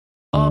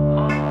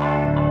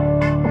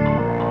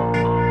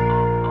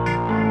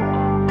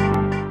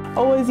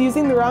is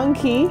using the wrong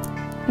key,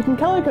 you can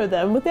color code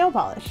them with nail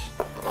polish.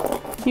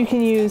 You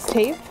can use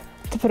tape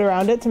to put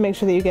around it to make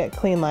sure that you get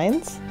clean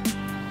lines.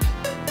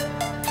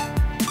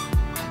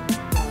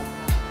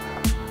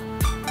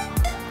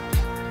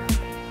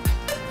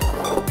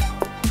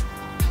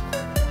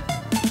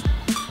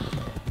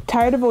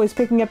 Tired of always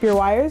picking up your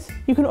wires?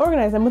 You can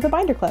organize them with a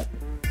binder clip.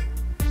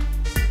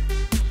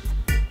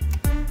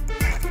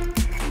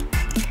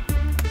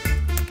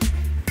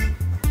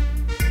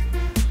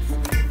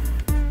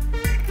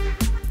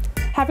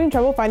 Having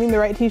trouble finding the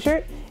right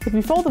t-shirt? If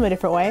you fold them a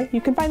different way,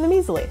 you can find them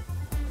easily.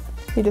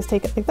 You just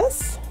take it like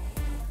this,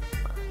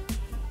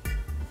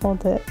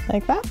 fold it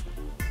like that,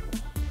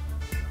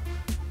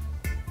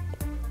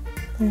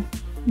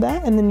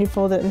 and then you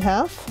fold it in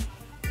half.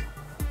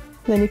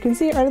 Then you can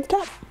see it right at the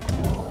top.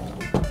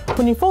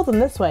 When you fold them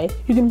this way,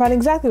 you can find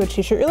exactly which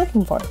t-shirt you're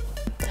looking for.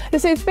 To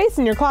save space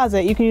in your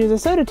closet, you can use a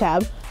soda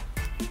tab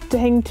to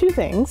hang two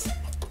things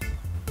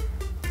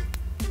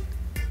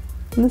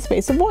in the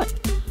space of one.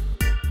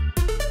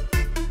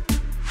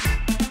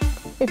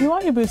 If you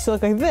want your boots to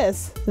look like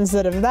this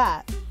instead of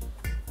that,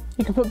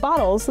 you can put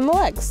bottles in the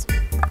legs.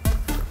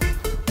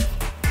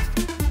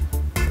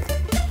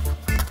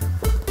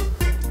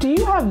 Do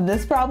you have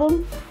this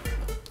problem?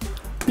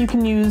 You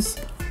can use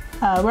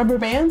rubber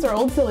bands or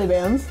old silly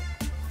bands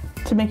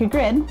to make a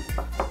grid.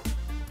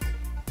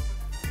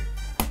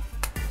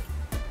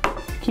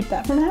 Keep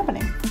that from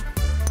happening.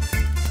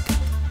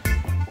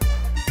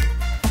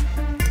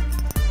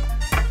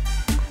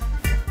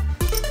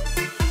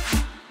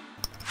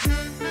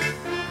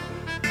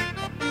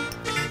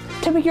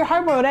 To make your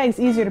hard-boiled eggs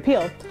easier to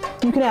peel,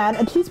 you can add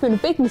a teaspoon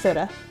of baking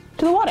soda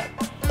to the water.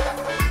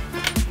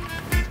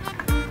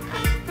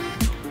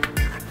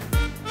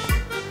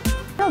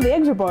 Now the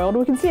eggs are boiled,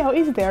 we can see how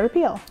easy they are to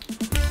peel.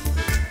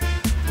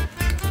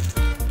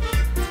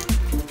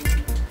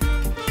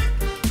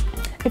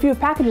 If you have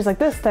packages like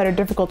this that are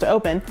difficult to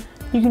open,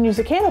 you can use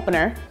a can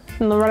opener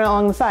and run it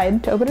along the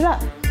side to open it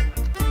up.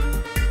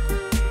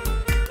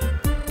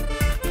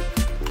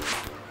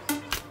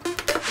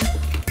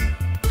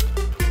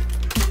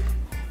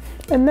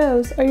 And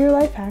those are your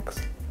life hacks.